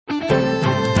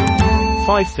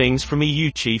5 things from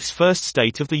EU Chief's first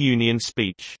State of the Union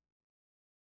speech.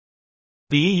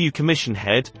 The EU Commission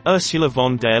head, Ursula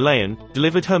von der Leyen,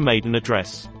 delivered her maiden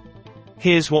address.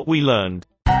 Here's what we learned.